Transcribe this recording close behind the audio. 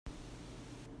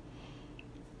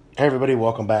Hey everybody,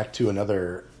 welcome back to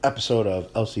another episode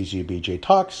of LCGBJ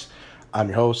Talks. I'm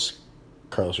your host,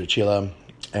 Carlos Richila,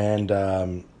 and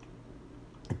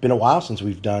it's been a while since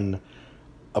we've done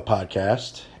a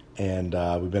podcast, and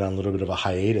we've been on a little bit of a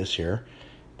hiatus here,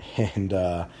 and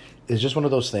it's just one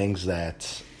of those things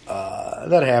that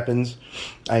happens.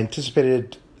 I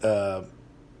anticipated,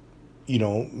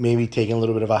 maybe taking a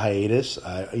little bit of a hiatus.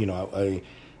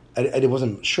 I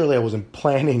wasn't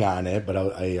planning on it, but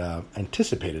I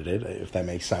anticipated it, if that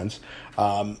makes sense.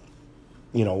 Our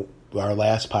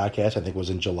last podcast, I think, was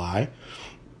in July,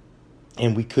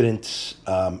 and we couldn't,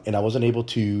 and I wasn't able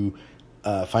to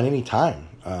find any time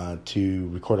to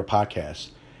record a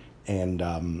podcast.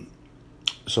 And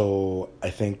so I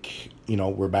think,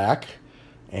 we're back,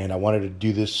 and I wanted to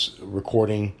do this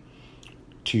recording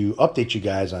to update you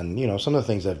guys on, some of the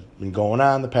things that have been going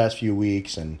on the past few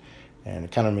weeks, and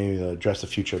kind of maybe address the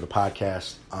future of the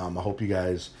podcast. I hope you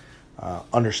guys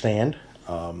understand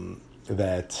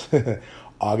that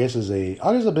August is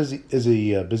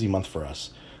a busy month for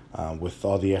us with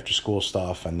all the after school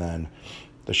stuff, and then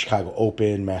the Chicago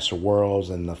Open, Master Worlds,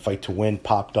 and the Fight to Win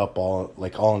popped up all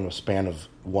in the span of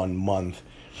 1 month,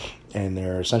 and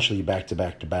they're essentially back to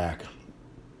back to back.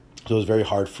 So it was very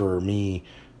hard for me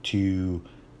to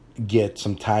get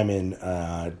some time in,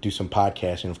 do some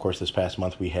podcasting. Of course, this past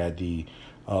month we had the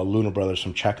Luna Brothers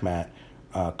from Checkmat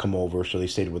come over, so they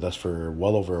stayed with us for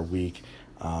well over a week.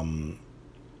 So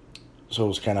it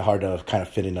was kind of hard to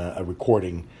fit in a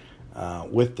recording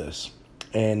with this.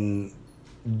 And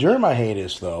during my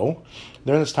hiatus, though,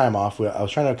 during this time off, I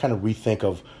was trying to kind of rethink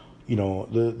of,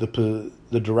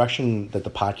 the direction that I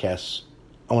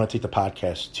want to take the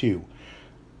podcast to.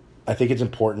 I think it's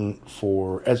important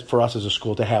for us as a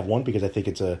school to have one, because I think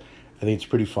it's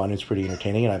pretty fun. It's pretty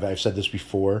entertaining, and I've said this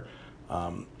before.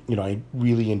 I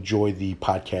really enjoy the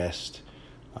podcast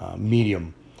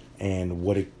medium and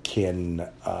what it can,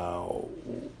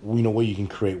 what you can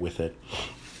create with it.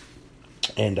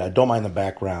 And don't mind the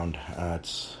background.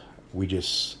 We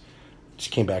just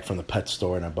came back from the pet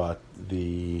store, and I bought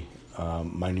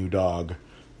my new dog,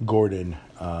 Gordon,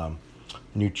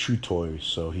 new chew toy.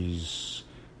 So he's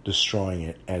destroying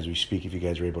it as we speak, if you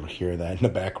guys are able to hear that in the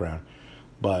background.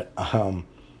 But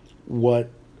what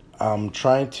I'm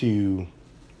trying to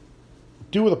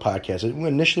do with the podcast,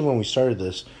 initially when we started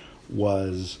this,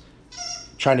 was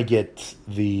trying to get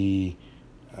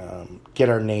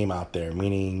our name out there,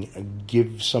 meaning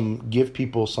give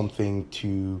people something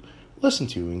to listen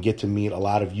to and get to meet a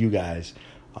lot of you guys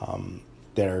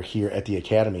that are here at the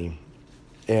Academy,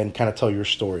 and kind of tell your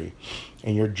story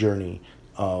and your journey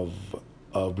of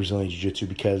Brazilian Jiu-Jitsu,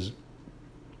 because,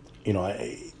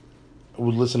 I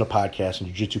would listen to podcasts and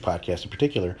Jiu-Jitsu podcasts in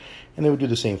particular, and they would do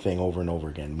the same thing over and over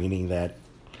again, meaning that,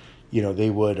 they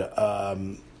would,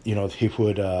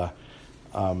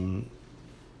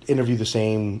 interview the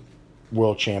same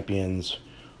world champions,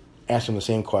 ask them the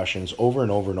same questions over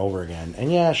and over and over again.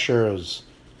 And yeah, sure, it was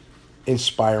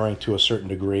inspiring to a certain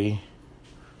degree.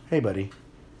 Hey, buddy.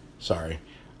 Sorry.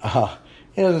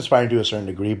 It was inspiring to a certain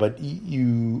degree, but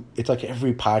it's like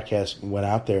every podcast went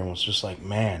out there and was just like,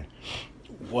 man,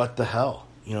 what the hell?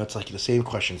 It's like the same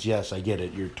questions. Yes, I get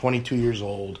it. You're 22 years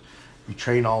old. You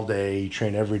train all day. You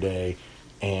train every day.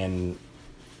 And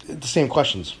the same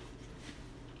questions.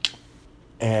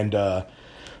 And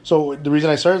so the reason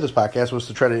I started this podcast was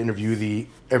to try to interview the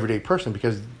everyday person,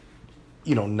 because,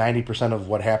 90% of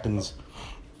what happens,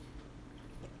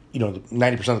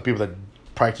 90% of the people that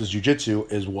practice jiu-jitsu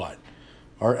is what?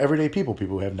 Are everyday people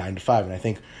who have 9 to 5. And I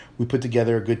think we put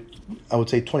together a good, I would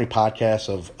say, 20 podcasts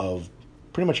of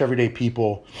pretty much everyday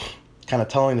people kind of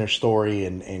telling their story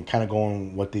and kind of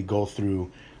going what they go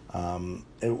through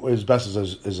as best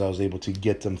as I was able to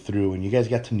get them through. And you guys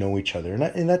got to know each other.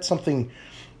 And that's something,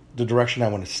 the direction I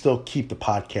want to still keep the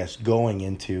podcast going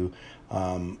into,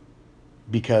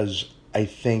 because I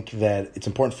think that it's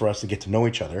important for us to get to know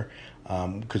each other,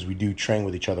 because we do train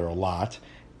with each other a lot.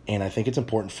 And I think it's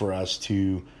important for us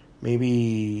to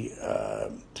maybe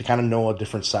to kind of know a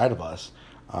different side of us.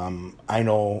 I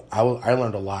know I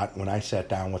learned a lot when I sat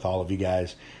down with all of you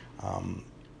guys.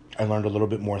 I learned a little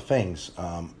bit more things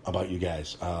about you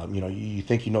guys. You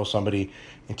think you know somebody,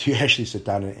 until you actually sit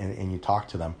down and you talk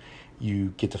to them,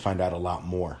 you get to find out a lot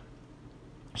more.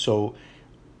 So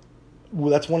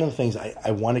that's one of the things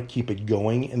I want to keep it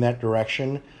going in that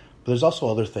direction. But there's also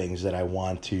other things that I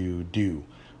want to do.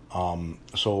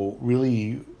 So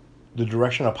really, the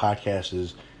direction of podcast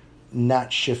is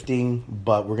not shifting,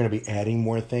 but we're going to be adding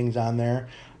more things on there.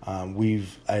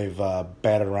 I've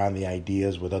batted around the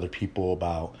ideas with other people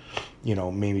about,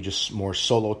 maybe just more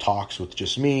solo talks with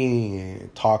just me,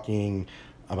 talking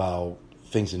about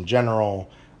things in general.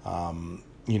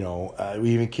 We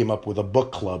even came up with a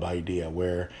book club idea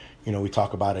where, we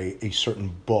talk about a certain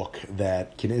book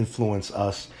that can influence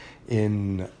us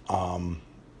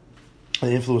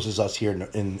influences us here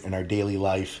in our daily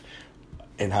life,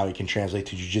 and how it can translate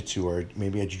to jiu-jitsu, or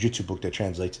maybe a jiu-jitsu book that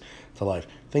translates to life,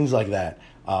 things like that.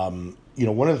 One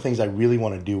of the things I really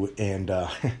want to do, and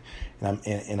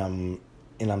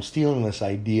I'm stealing this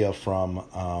idea from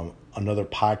another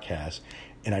podcast,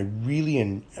 and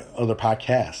other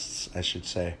podcasts, I should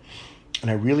say,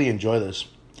 and I really enjoy this,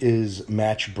 is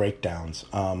match breakdowns.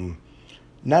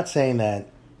 Not saying that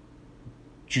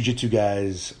jiu-jitsu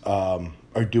guys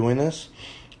are doing this,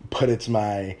 but it's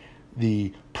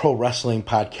the pro wrestling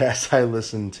podcasts I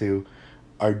listen to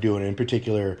are doing it. In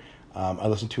particular, I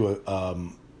listen to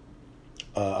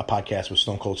a podcast with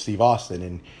Stone Cold Steve Austin,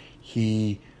 and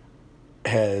he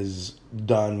has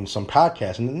done some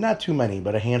podcasts, and not too many,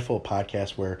 but a handful of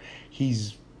podcasts where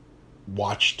he's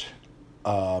watched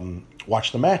the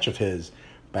match of his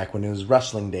back when it was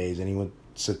wrestling days, and he would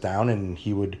sit down and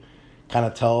he would kind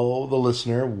of tell the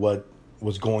listener what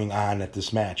was going on at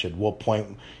this match, at what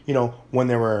point, when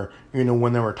they were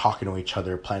talking to each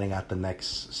other, planning out the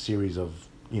next series of,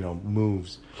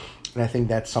 moves. And I think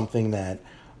that's something that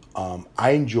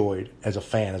I enjoyed as a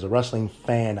fan, as a wrestling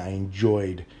fan. I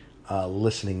enjoyed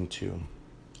listening to,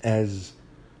 and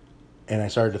I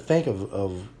started to think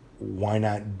of why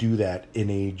not do that in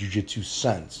a jiu-jitsu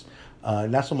sense.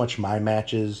 Not so much my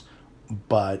matches,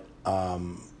 but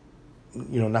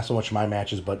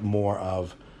more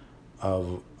of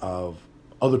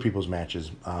other people's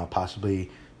matches, possibly,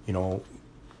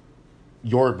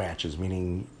 your matches,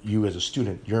 meaning you as a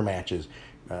student, your matches,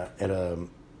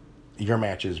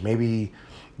 maybe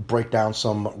break down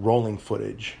some rolling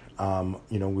footage.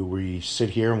 We sit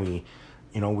here and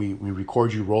we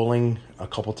record you rolling a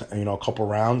couple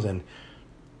rounds, and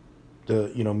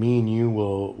me and you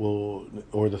will,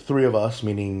 or the three of us,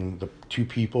 meaning the two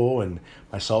people and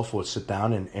myself, will sit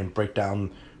down and break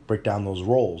down those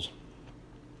rolls,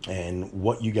 and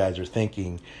what you guys are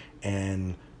thinking,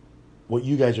 and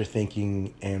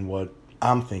what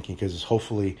I'm thinking, because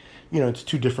hopefully, it's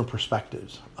two different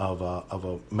perspectives of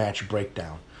a match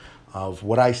breakdown, of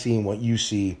what I see and what you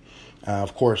see.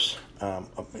 Of course,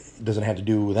 it doesn't have to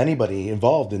do with anybody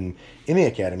involved in the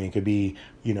academy. It could be,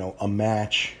 a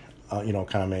match, kind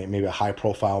of maybe a high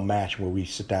profile match where we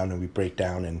sit down and we break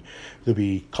down, and there'll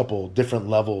be a couple different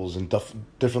levels and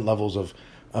different levels of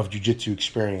jiu-jitsu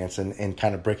experience, and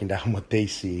kind of breaking down what they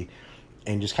see,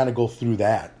 and just kind of go through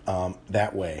that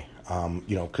way.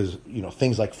 Because,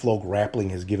 things like Flow Grappling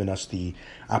has given us the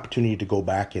opportunity to go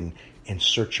back and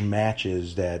search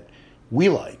matches that we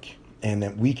like and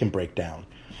that we can break down.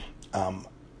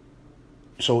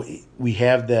 So we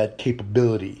have that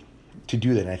capability to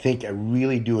do that. And I think I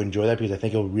really do enjoy that, because I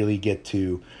think it'll really get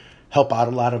to help out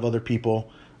a lot of other people.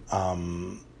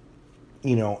 I'm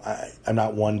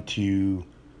not one to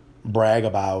brag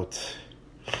about,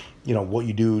 what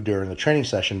you do during the training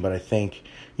session, but I think,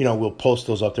 we'll post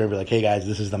those up there and be like, hey guys,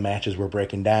 this is the matches we're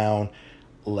breaking down.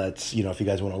 Let's, if you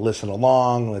guys want to listen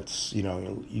along, let's,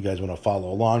 you guys want to follow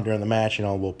along during the match,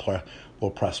 we'll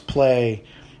press play.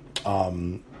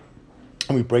 And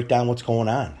we break down what's going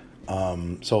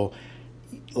on. So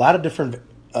a lot of different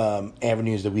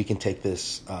avenues that we can take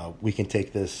this.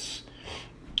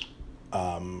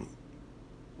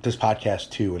 This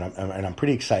podcast to, and I'm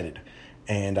pretty excited,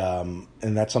 and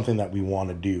that's something that we want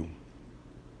to do.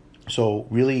 So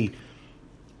really,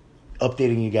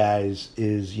 updating you guys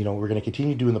is, we're going to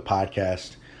continue doing the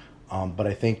podcast, but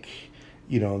I think,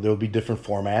 there'll be different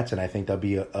formats, and I think that'll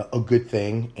be a good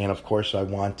thing. And of course, I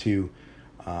want to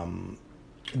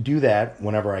do that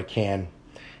whenever I can,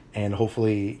 and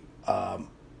hopefully,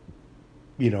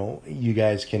 you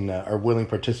guys are willing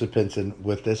participants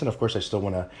with this. And of course, I still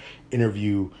want to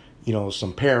interview,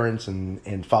 some parents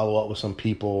and follow up with some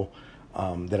people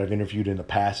that I've interviewed in the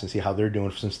past, and see how they're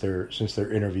doing since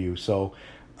their interview. So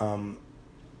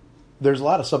there's a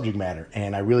lot of subject matter,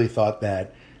 and I really thought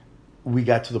that we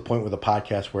got to the point with the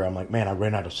podcast where I'm like, man, I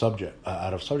ran out of subject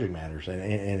matters,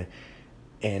 and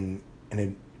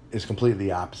it is completely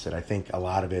the opposite. I think there's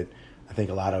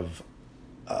a lot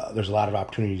of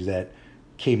opportunities that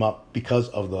came up because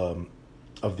of the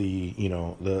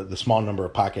small number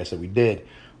of podcasts that we did,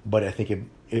 but I think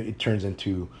it turns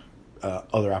into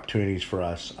other opportunities for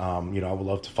us. I would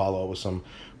love to follow up with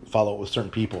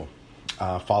certain people.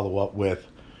 I want to follow up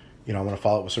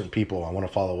with certain people. I want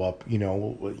to follow up,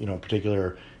 in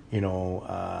particular,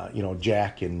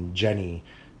 Jack and Jenny,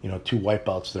 two white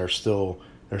belts that are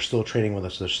still training with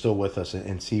us. They're still with us,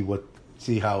 and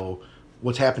see how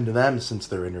what's happened to them since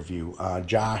their interview.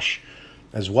 Josh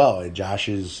as well. Josh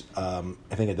is, I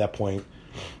think at that point,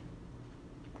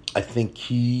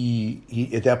 he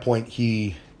at that point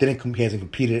he hasn't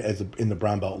competed in the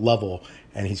brown belt level,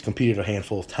 and he's competed a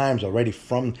handful of times already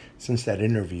since that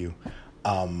interview.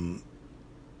 Obviously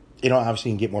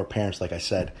you can get more parents, like I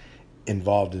said,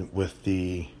 involved with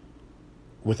the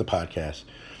podcast,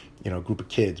 group of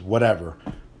kids, whatever.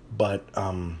 But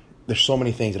there's so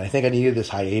many things, and I think I needed this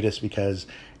hiatus because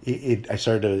I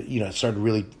started to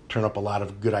really turn up a lot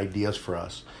of good ideas for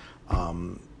us,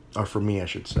 or for me, I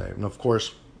should say. And of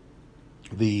course,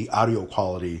 the audio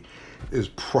quality is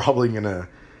probably going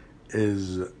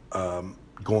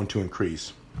to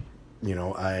increase.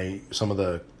 Some of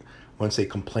the, I wouldn't say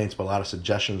complaints, but a lot of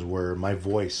suggestions were my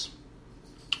voice,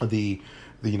 the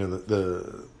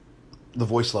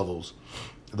voice levels,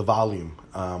 the volume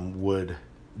would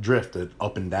drift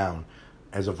up and down.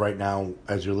 As of right now,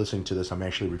 as you're listening to this, I'm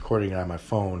actually recording it on my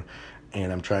phone,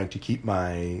 and I'm trying to keep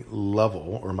my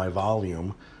level or my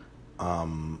volume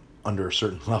under a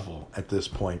certain level at this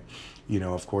point.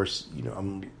 Of course,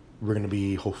 I'm going to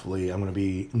be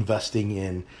investing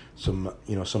in some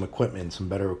equipment, some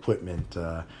better equipment.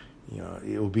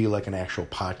 It will be like an actual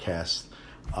podcast,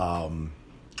 a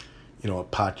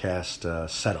podcast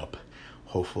setup,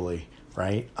 hopefully,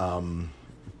 right?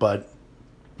 But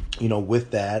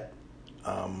with that,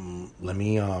 that's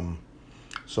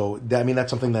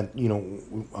something that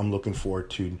I'm looking forward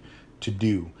to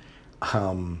do.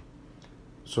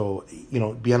 So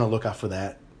be on the lookout for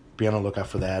that.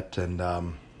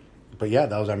 And but yeah,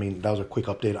 that was a quick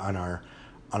update on our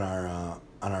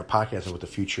podcast and what the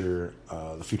future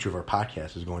of our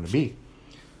podcast is going to be.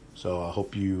 So I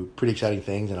hope pretty exciting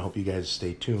things, and I hope you guys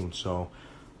stay tuned. So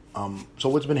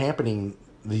what's been happening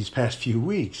these past few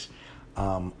weeks?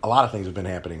 A lot of things have been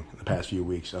happening in the past few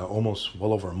weeks, almost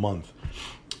well over a month.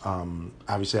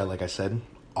 Obviously, like I said,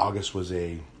 August was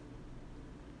a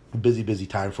busy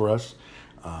time for us.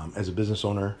 As a business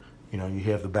owner, you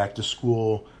have the back to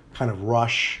school kind of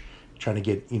rush, trying to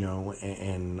get,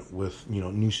 and with,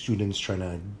 new students trying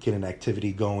to get an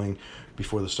activity going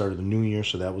before the start of the new year.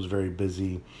 So that was very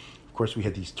busy. Of course, we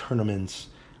had these tournaments,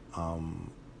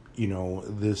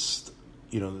 these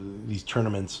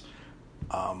tournaments,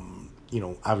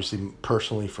 obviously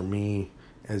personally for me,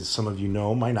 as some of you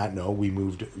might not know, we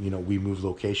moved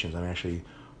locations. I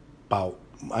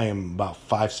am about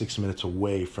 5-6 minutes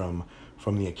away from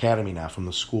the academy now, from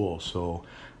the school. So,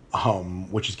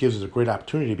 which just gives us a great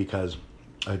opportunity because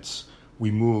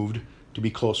we moved to be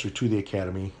closer to the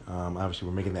academy. Obviously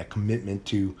we're making that commitment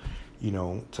to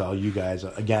all you guys,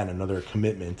 again, another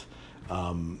commitment,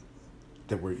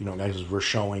 that we're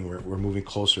showing we're moving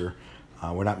closer.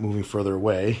 We're not moving further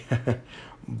away,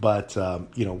 but,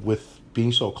 with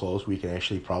being so close, we can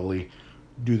actually probably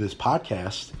do this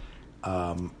podcast,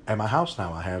 at my house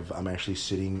now. I'm actually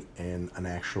sitting in an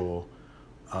actual,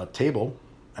 table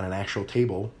and an actual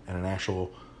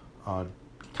kind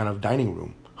of dining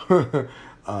room.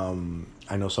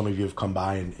 I know some of you have come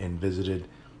by and visited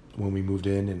when we moved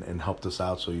in and helped us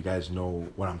out, so you guys know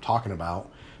what I'm talking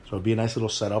about. So it'll be a nice little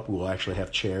setup. We'll actually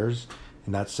have chairs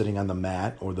and not sitting on the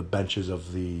mat or the benches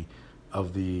of the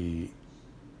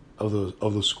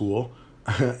school.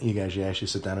 You guys should actually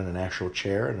sit down in an actual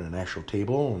chair and an actual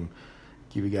table and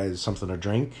give you guys something to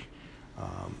drink,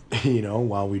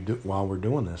 while we're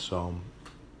doing this.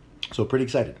 So pretty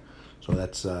excited. So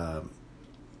that's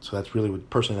really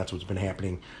that's what's been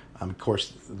happening. Of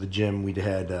course, the gym we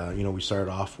had, we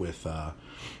started off with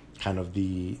kind of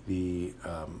the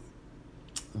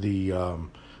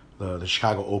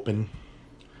Chicago Open.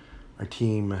 Our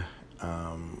team,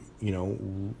 our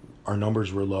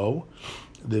numbers were low.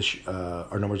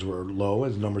 Our numbers were low,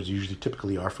 as numbers usually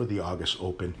typically are for the August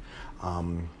Open.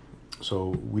 So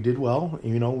we did well.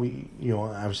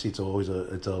 Obviously it's always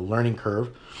it's a learning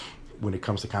curve when it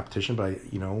comes to competition, but I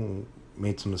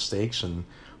made some mistakes,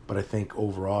 but I think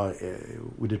overall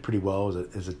we did pretty well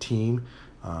as a team.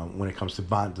 When it comes to the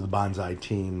Bonsai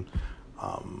team,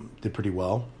 did pretty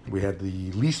well. We had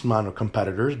the least amount of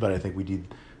competitors, but I think we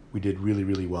did really,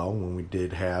 really well when we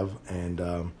did have, and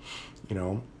and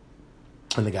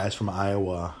the guys from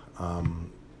Iowa,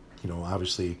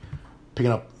 obviously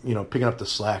picking up the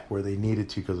slack where they needed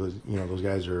to, because those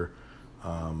guys are,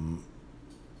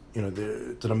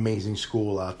 it's an amazing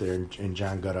school out there, and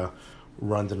John Gutta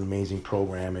runs an amazing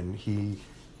program, and he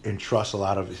entrusts a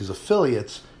lot of his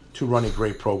affiliates to run a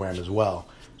great program as well.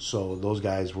 So those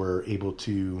guys were able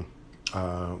to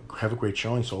have a great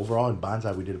showing. So overall in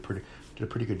Bonsai, we did a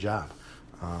pretty good job.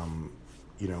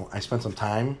 I spent some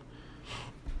time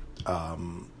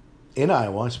in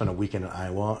Iowa. I spent a weekend in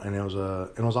Iowa, and it was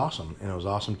awesome. And it was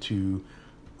awesome to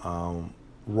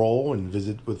roll and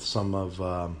visit with some of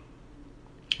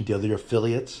the other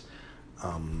affiliates,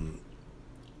 and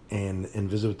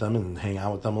visit with them and hang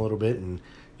out with them a little bit. And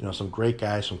some great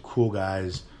guys, some cool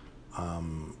guys,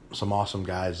 some awesome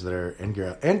guys there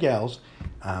and gals,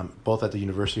 both at the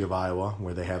University of Iowa,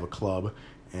 where they have a club,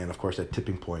 and of course at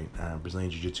Tipping Point,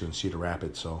 Brazilian Jiu-Jitsu in Cedar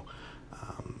Rapids. So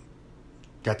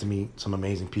got to meet some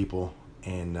amazing people,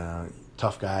 and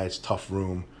tough guys, tough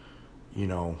room,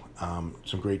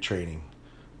 some great training.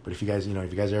 But if you guys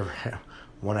ever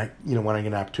want to get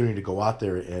an opportunity to go out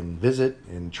there and visit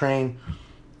and train,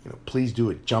 please do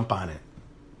it. Jump on it.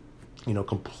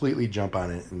 Completely jump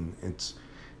on it, and it's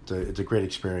a great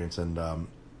experience. And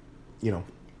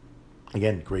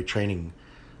again, great training,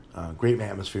 great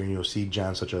atmosphere, and you'll see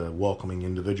John such a welcoming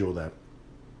individual that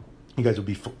you guys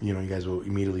will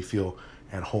immediately feel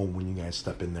at home when you guys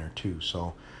step in there too.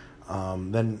 So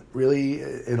then really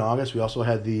in August we also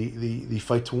had the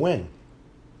Fight to Win.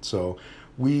 So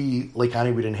Lake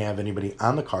County, we didn't have anybody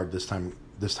on the card this time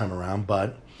around,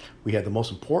 but we had the most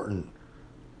important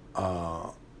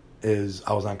is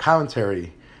I was on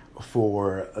commentary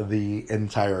for the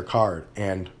entire card,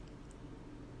 and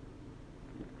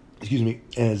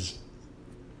as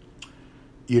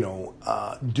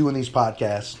doing these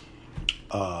podcasts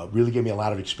really gave me a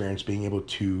lot of experience being able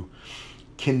to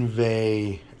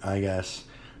convey, I guess,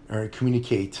 or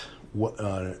communicate what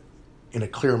in a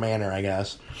clear manner, I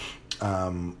guess.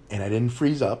 And I didn't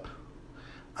freeze up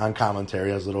on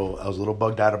commentary. I was a little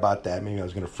bugged out about that. Maybe I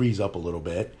was going to freeze up a little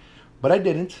bit, but I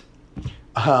didn't.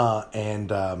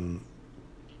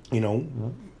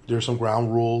 There's some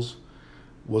ground rules.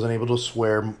 Wasn't able to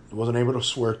swear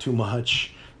too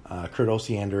much. Kurt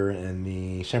Osiander in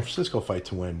the San Francisco Fight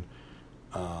to Win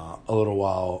a little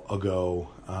while ago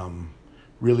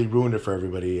really ruined it for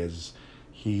everybody, as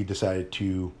he decided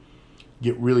to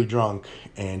get really drunk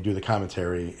and do the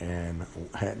commentary and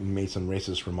made some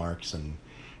racist remarks, and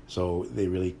so they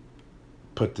really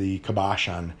put the kibosh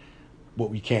on what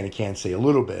we can and can't say a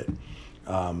little bit.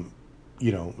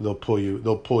 They'll pull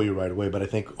you right away. But I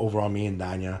think overall, me and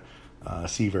Danya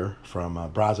Seaver from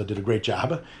Braza did a great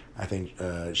job. I think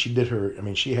she did her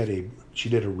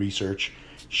research.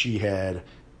 She had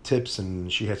tips,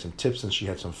 and she had some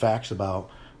facts about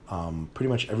pretty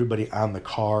much everybody on the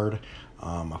card.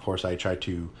 Of course, I tried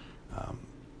to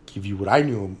give you what I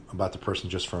knew about the person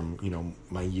just from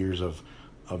my years of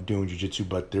doing jiu-jitsu.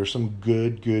 But there's some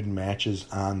good matches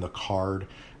on the card.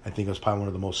 I think it was probably one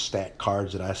of the most stacked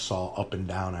cards that I saw up and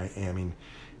down. I mean,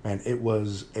 man, it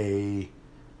was a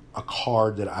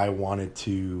card that I wanted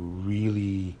to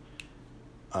really.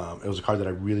 It was a card that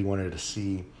I really wanted to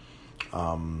see,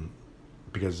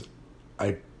 because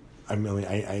I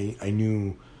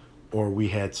knew, or I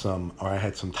had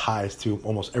some ties to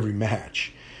almost every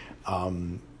match,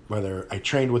 whether I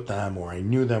trained with them or I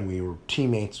knew them, we were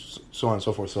teammates, so on and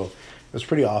so forth. So it was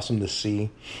pretty awesome to see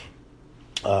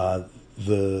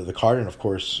the card, and of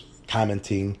course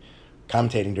commentating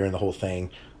during the whole thing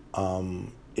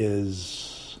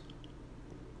is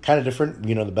kind of different.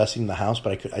 The best seat in the house,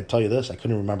 but I'd tell you this, I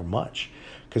couldn't remember much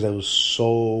because I was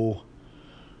so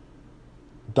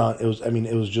done. It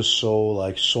was just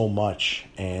so much,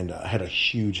 and I had a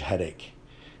huge headache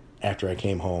after I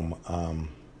came home.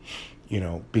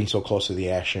 Being so close to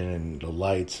the action and the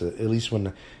lights, at least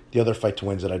when the other Fight to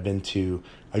Wins that I've been to,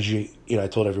 I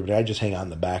told everybody I just hang out in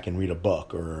the back and read a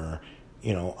book, or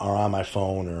on my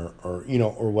phone, or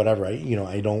whatever.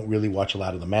 I don't really watch a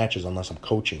lot of the matches unless I'm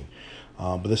coaching.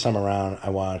 But this time around, I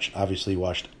obviously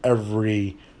watched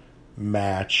every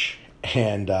match,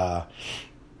 and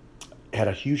had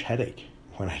a huge headache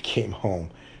when I came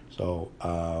home. So,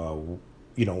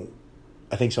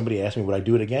 I think somebody asked me, would I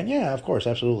do it again? Yeah, of course,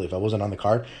 absolutely. If I wasn't on the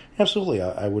card, absolutely,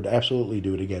 I would absolutely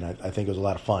do it again. I think it was a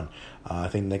lot of fun. I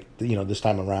think that, this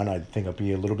time around, I think I'll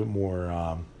be a little bit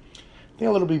more,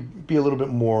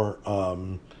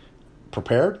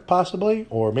 prepared, possibly,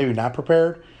 or maybe not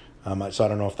prepared. So I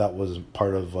don't know if that was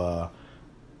part of,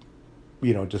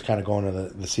 just kind of going to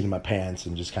the seat of my pants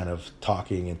and just kind of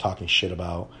talking shit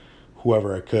about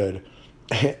whoever I could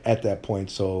at that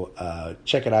point. So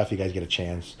check it out if you guys get a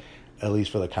chance, at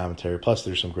least for the commentary. Plus,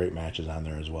 there's some great matches on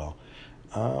there as well.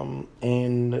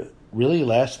 And really,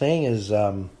 last thing is,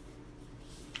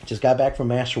 just got back from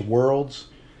Master Worlds.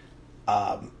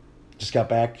 Just got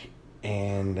back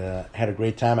and had a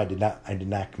great time. I did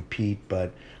not compete,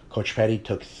 but Coach Petty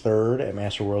took third at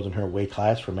Master Worlds in her weight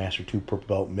class for Master 2 Purple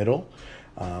Belt Middle.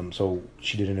 So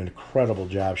she did an incredible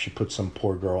job. She put some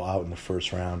poor girl out in the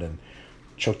first round and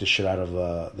choked the shit out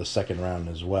of the second round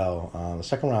as well. The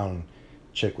second round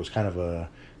chick was kind of a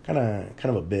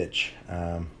bitch.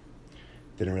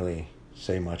 Didn't really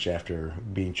say much after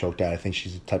being choked out. I think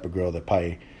she's the type of girl that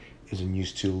probably isn't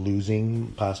used to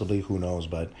losing, possibly, who knows,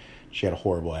 but she had a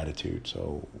horrible attitude,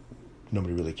 so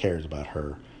nobody really cares about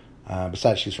her.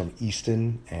 Besides, she's from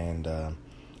Easton, and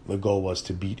the goal was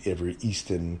to beat every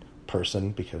Easton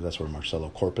person, because that's where Marcelo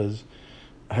Corpez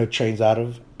trains out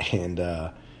of.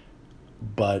 And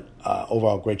but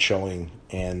overall, great showing,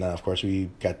 and of course, we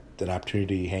got an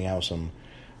opportunity to hang out with some,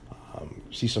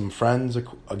 see some friends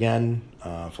again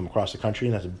from across the country,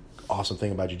 and that's an awesome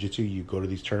thing about jiu-jitsu. You go to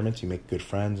these tournaments, you make good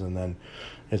friends, and then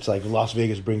it's like Las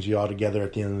Vegas brings you all together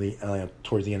at the end of the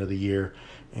towards the end of the year,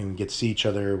 and we get to see each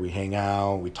other. We hang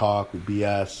out, we talk, we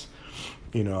BS,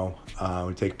 we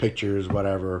take pictures,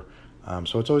 whatever.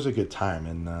 So it's always a good time.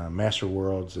 And Master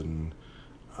Worlds and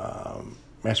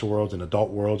Adult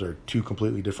Worlds are two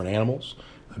completely different animals.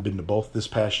 I've been to both this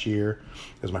past year.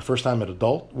 It was my first time at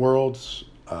Adult Worlds.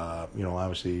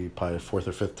 Obviously probably the fourth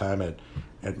or fifth time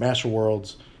at Master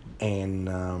Worlds. And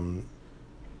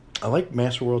I like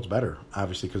Master Worlds better,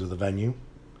 obviously, because of the venue,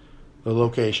 the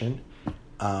location.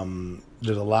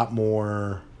 There's a lot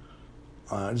more.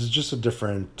 It's just a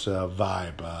different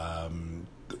vibe.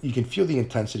 You can feel the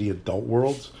intensity at Adult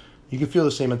Worlds. You can feel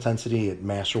the same intensity at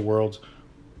Master Worlds,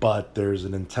 but there's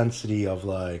an intensity of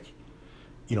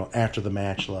after the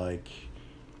match,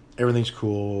 everything's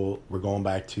cool. We're going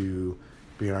back to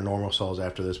being our normal selves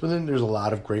after this. But then there's a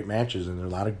lot of great matches, and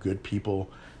there's a lot of good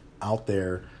people out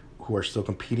there who are still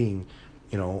competing,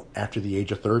 after the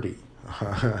age of 30.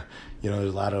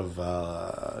 There's a lot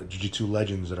of jiu-jitsu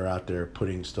legends that are out there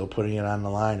still putting it on the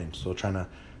line and still trying to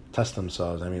test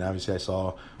themselves. I mean, obviously I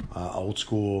saw an old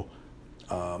school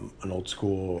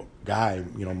guy,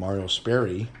 Mario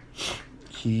Sperry.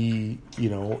 He,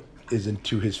 is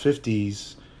into his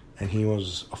 50s, and he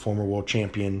was a former world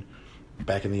champion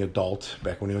back when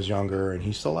he was younger, and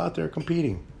he's still out there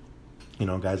competing.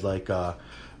 Guys like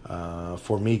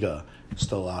Formiga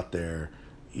still out there,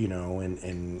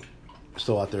 and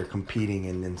still out there competing,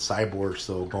 and Cyborg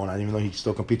still going on. Even though he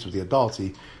still competes with the adults,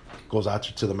 he goes out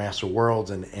to the Master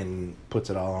Worlds and puts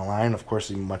it all online. Of course,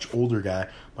 he's a much older guy,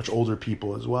 much older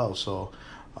people as well. So,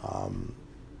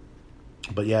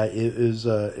 but yeah, it was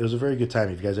a very good time.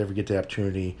 If you guys ever get the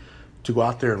opportunity to go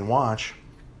out there and watch,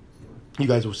 you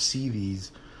guys will see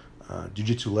these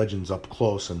jiu-jitsu legends up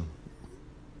close and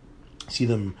see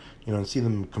them,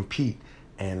 compete.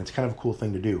 And it's kind of a cool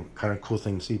thing to do, kind of a cool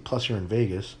thing to see. Plus, you're in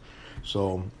Vegas.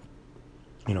 So,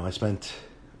 I spent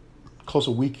close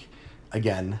a week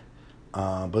again.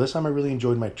 But this time I really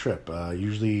enjoyed my trip.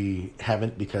 Usually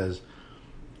haven't, because,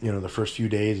 the first few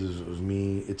days of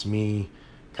me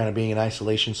kind of being in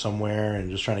isolation somewhere and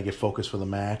just trying to get focused for the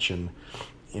match, and,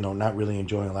 not really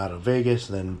enjoying a lot of Vegas,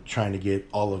 and then trying to get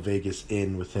all of Vegas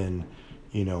in within,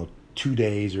 2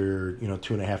 days or,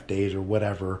 2.5 days or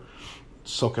whatever,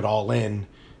 soak it all in.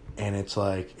 And it's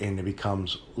and it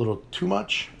becomes a little too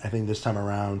much. I think this time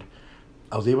around,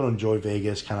 I was able to enjoy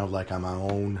Vegas kind of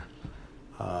on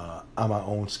my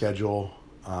own schedule.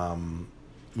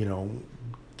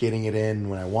 Getting it in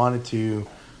when I wanted to,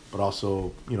 but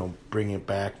also bringing it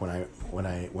back when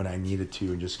I needed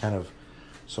to, and just kind of.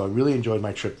 So I really enjoyed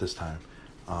my trip this time,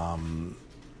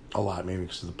 a lot. Maybe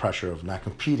because of the pressure of not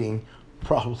competing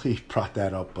probably brought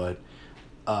that up, but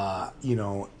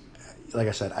like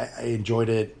I said, I enjoyed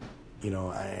it.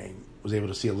 I was able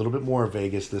to see a little bit more of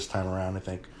Vegas this time around. I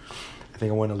think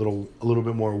I went a little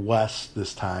bit more west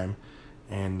this time,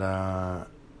 and my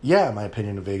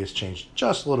opinion of Vegas changed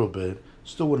just a little bit.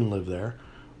 Still wouldn't live there,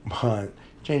 but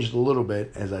changed a little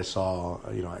bit as I saw.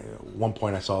 At one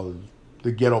point I saw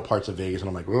the ghetto parts of Vegas, and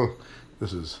I'm like, oh,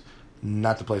 this is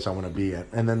not the place I want to be at.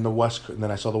 And then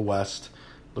I saw the West,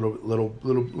 little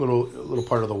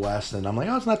part of the West, and I'm like,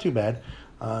 oh, it's not too bad.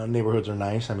 Neighborhoods are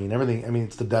nice. I mean, everything. I mean,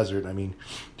 it's the desert. I mean,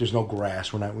 there's no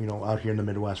grass. We're not, out here in the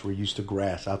Midwest, we're used to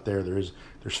grass. Out there's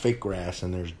fake grass,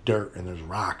 and there's dirt, and there's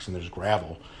rocks, and there's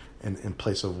gravel, in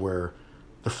place of where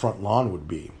the front lawn would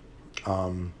be.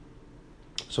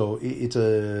 So it's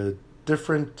a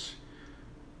different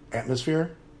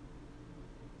atmosphere.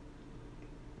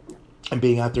 And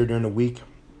being out there during the week,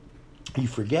 you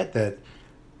forget that,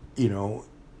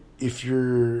 if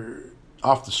you're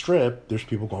off the strip, there's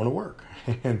people going to work.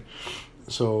 And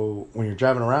so when you're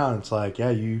driving around, it's like, yeah,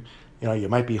 you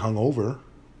might be hungover,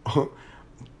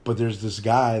 but there's this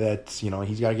guy that's,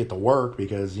 he's got to get to work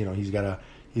because, he's got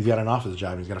an office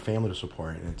job, and he's got a family to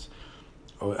support. And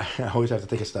I always have to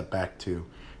take a step back too.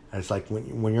 And it's like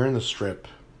when you're in the strip,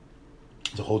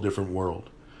 it's a whole different world.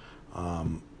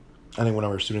 I think one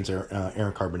of our students,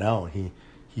 Aaron Carbonell,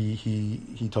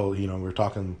 he told, we were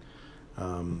talking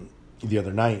the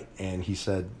other night, and he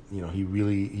said,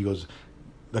 he goes,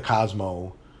 the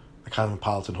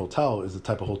Cosmopolitan Hotel is the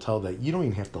type of hotel that you don't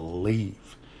even have to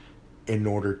leave in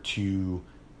order to.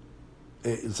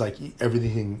 It's like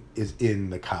everything is in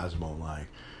the Cosmo. Like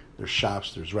there's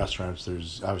shops, there's restaurants,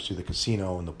 there's obviously the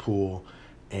casino and the pool,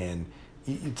 and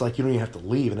it's like you don't even have to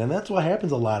leave. And then that's what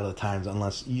happens a lot of the times,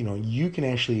 unless you can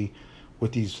actually,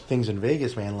 with these things in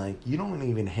Vegas, man, like you don't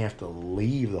even have to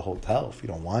leave the hotel if you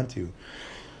don't want to.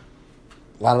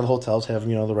 A lot of the hotels have,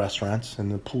 the restaurants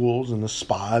and the pools and the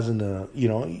spas and you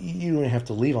don't have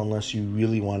to leave unless you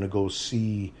really want to go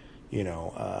see,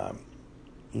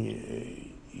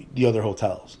 the other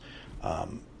hotels,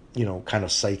 kind of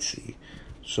sightsee.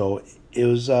 So it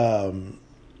was,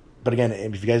 but again,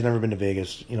 if you guys never been to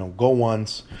Vegas, go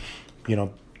once,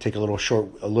 take a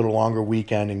little longer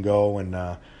weekend and go. And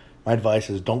my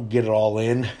advice is don't get it all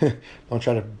in. Don't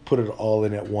try to put it all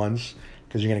in at once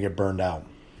because you're going to get burned out.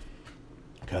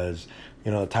 Because,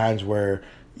 the times where,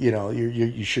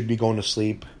 you should be going to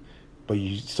sleep, but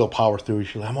you still power through.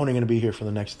 You're like, I'm only going to be here for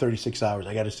the next 36 hours.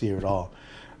 I got to see it all.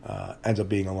 Ends up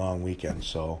being a long weekend.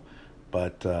 So,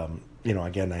 but,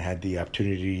 again, I had the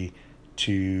opportunity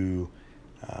to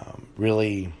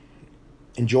really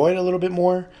enjoy it a little bit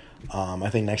more. I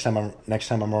think next time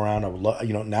I'm around, I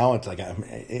would now it's like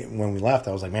when we left,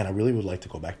 I was like, man, I really would like to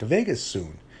go back to Vegas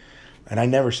soon. And I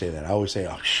never say that. I always say,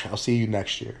 I'll see you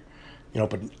next year.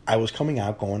 But I was coming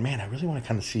out going, man, I really want to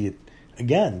kind of see it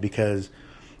again because,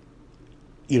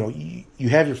 you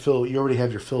have your fill. You already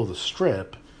have your fill of the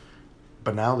Strip,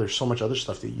 but now there's so much other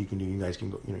stuff that you can do. You guys can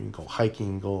go, you can go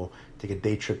hiking, go take a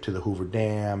day trip to the Hoover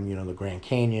Dam, the Grand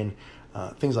Canyon,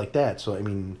 things like that. So I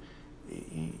mean,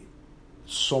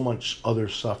 so much other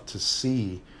stuff to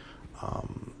see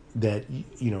that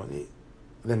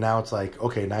then now it's like,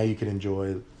 okay, now you can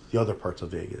enjoy the other parts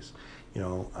of Vegas.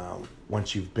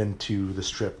 Once you've been to the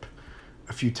Strip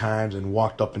a few times and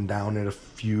walked up and down it a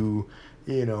few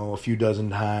dozen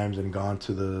times and gone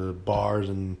to the bars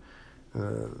and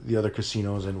the other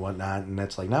casinos and whatnot, and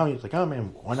that's like now it's like, oh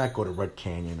man, why not go to Red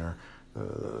Canyon or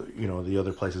the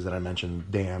other places that I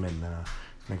mentioned, Dam and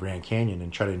the Grand Canyon,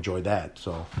 and try to enjoy that.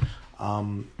 So,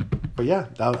 but yeah,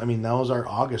 that was our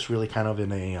August, really kind of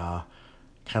in a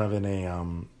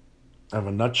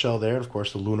nutshell there. Of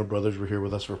course, the Luna brothers were here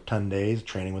with us for 10 days,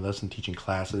 training with us and teaching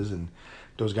classes. And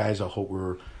those guys, I hope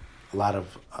were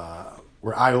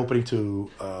eye-opening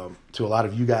to a lot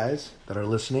of you guys that are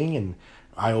listening, and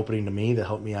eye-opening to me, that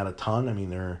helped me out a ton. I mean,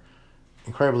 they're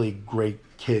incredibly great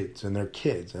kids, and they're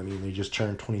kids. I mean, they just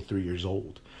turned 23 years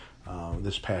old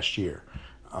this past year.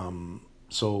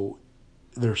 So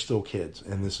they're still kids,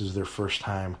 and this is their first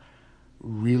time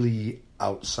really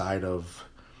outside of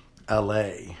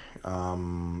L.A.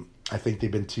 I think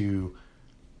they've been to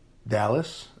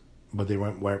Dallas, but they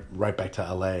went right back to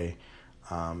L.A.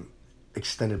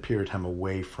 Extended period of time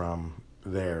away from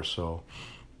there. So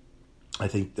I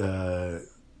think they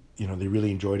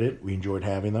really enjoyed it. We enjoyed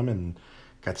having them and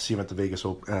got to see them at the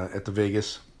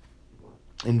Vegas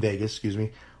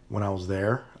when I was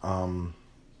there.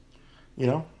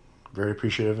 Very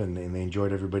appreciative, and they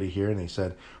enjoyed everybody here. And they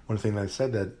said one thing that I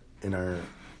said that in our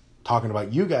talking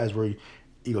about you guys, where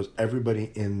he goes,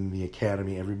 everybody in the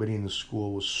academy, everybody in the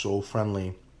school was so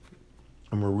friendly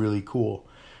and were really cool,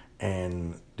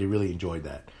 and they really enjoyed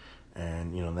that.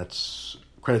 And that's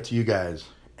credit to you guys,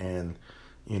 and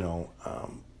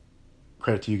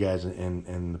credit to you guys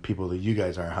and the people that you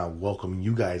guys are, how welcome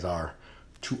you guys are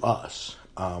to us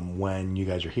when you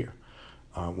guys are here,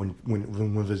 when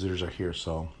visitors are here.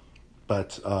 So,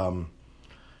 but but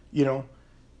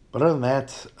other than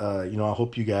that, I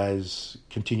hope you guys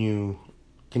continue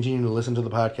to listen to the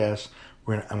podcast.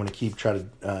 I'm going to keep try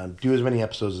to do as many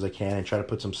episodes as I can and try to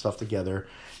put some stuff together.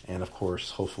 And of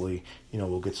course, hopefully,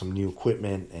 we'll get some new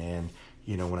equipment. And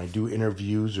when I do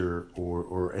interviews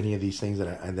or any of these things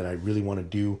that I really want to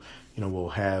do, we'll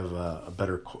have a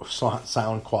better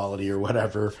sound quality or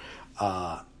whatever,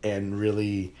 and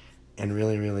really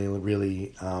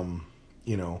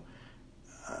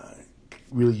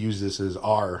use this as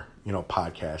our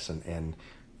podcast and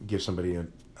give somebody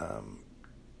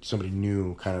somebody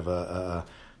new kind of a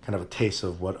taste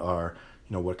of what our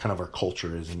what kind of our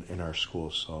culture is in our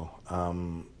school. So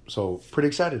pretty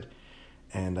excited.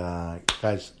 And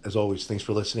guys, as always, thanks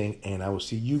for listening, and I will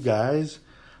see you guys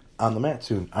on the mat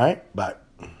soon. All right, bye.